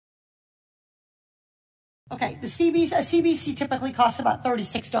Okay, a CBC typically costs about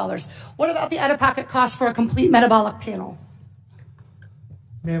 $36. What about the out-of-pocket cost for a complete metabolic panel?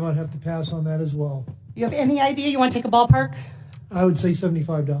 Ma'am, I'd have to pass on that as well. You have any idea? You want to take a ballpark? I would say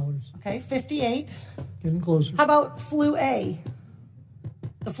 $75. Okay, $58. Getting closer. How about flu A?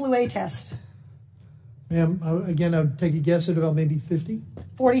 The flu A test. Ma'am, again, I would take a guess at about maybe 50.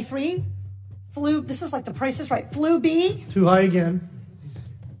 43. Flu, this is like the Price is Right. Flu B. Too high again.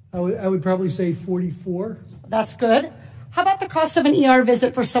 I would probably say 44. That's good. How about the cost of an ER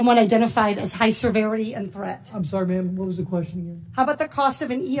visit for someone identified as high severity and threat? I'm sorry, ma'am. What was the question again? How about the cost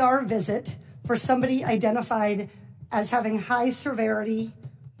of an ER visit for somebody identified as having high severity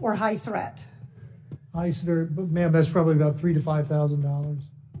or high threat? High severity, but ma'am, that's probably about $3,000 to $5,000.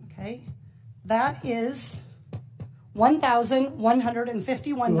 Okay. That is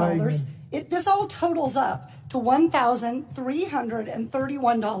 $1,151. This all totals up to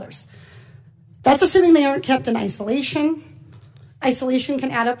 $1,331. That's assuming they aren't kept in isolation. Isolation can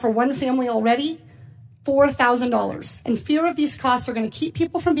add up for one family already, $4,000. And fear of these costs are going to keep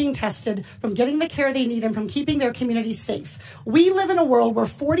people from being tested, from getting the care they need, and from keeping their communities safe. We live in a world where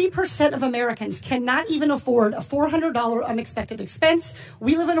 40% of Americans cannot even afford a $400 unexpected expense.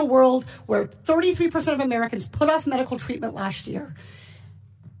 We live in a world where 33% of Americans put off medical treatment last year.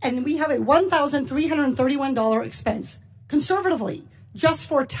 And we have a $1,331 expense, conservatively, just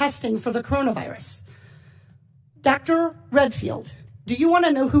for testing for the coronavirus. Dr. Redfield, do you want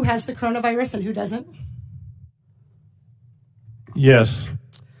to know who has the coronavirus and who doesn't? Yes.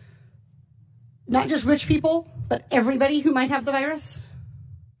 Not just rich people, but everybody who might have the virus?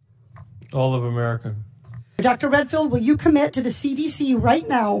 All of America. Dr. Redfield, will you commit to the CDC right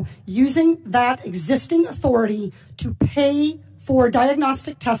now using that existing authority to pay for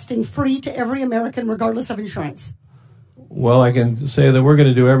diagnostic testing free to every American, regardless of insurance? Well, I can say that we're going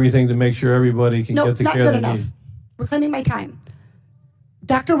to do everything to make sure everybody can get the care they need. No, not good enough. Reclaiming my time.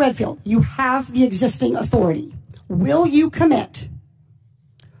 Dr. Redfield, you have the existing authority. Will you commit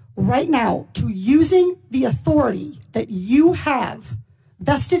right now to using the authority that you have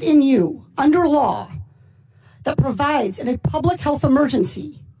vested in you under law that provides in a public health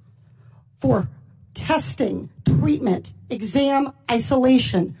emergency for testing, treatment, exam,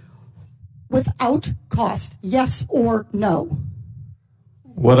 isolation without cost? Yes or no?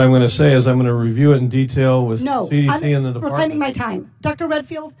 What I'm going to say is I'm going to review it in detail with CDC and the department. Reclaiming my time. Dr.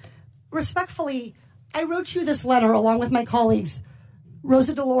 Redfield, respectfully, I wrote you this letter along with my colleagues,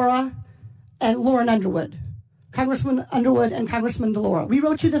 Rosa DeLaura and Lauren Underwood, Congressman Underwood and Congressman DeLaura. We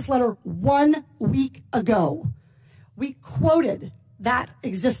wrote you this letter 1 week ago. We quoted that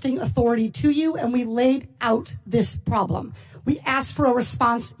existing authority to you, and we laid out this problem. We asked for a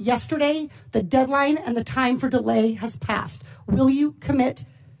response yesterday. The deadline and the time for delay has passed. Will you commit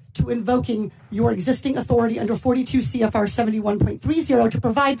to invoking your existing authority under 42 CFR 71.30 to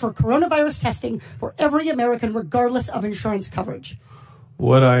provide for coronavirus testing for every American, regardless of insurance coverage?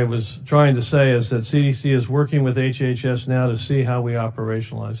 What I was trying to say is that CDC is working with HHS now to see how we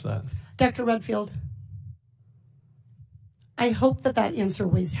operationalize that. Dr. Redfield, I hope that that answer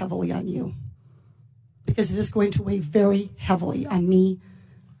weighs heavily on you, because it is going to weigh very heavily on me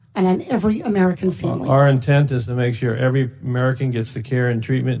and on every American family. Our intent is to make sure every American gets the care and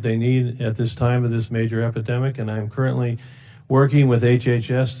treatment they need at this time of this major epidemic, and I'm currently working with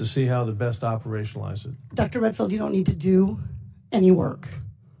HHS to see how to best operationalize it. Dr. Redfield, you don't need to do any work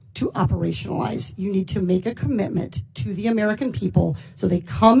to operationalize. You need to make a commitment to the American people so they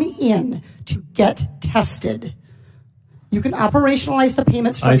come in to get tested. You can operationalize the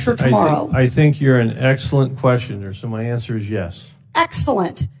payment structure tomorrow. I think you're an excellent questioner, so my answer is yes.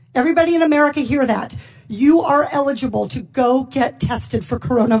 Excellent. Everybody in America hear that. You are eligible to go get tested for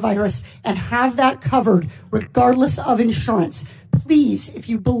coronavirus and have that covered regardless of insurance. Please, if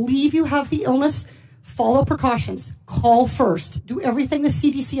you believe you have the illness, follow precautions. Call first. Do everything the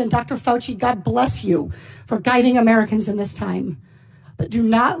CDC and Dr. Fauci, God bless you, for guiding Americans in this time. But do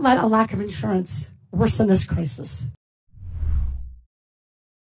not let a lack of insurance worsen this crisis.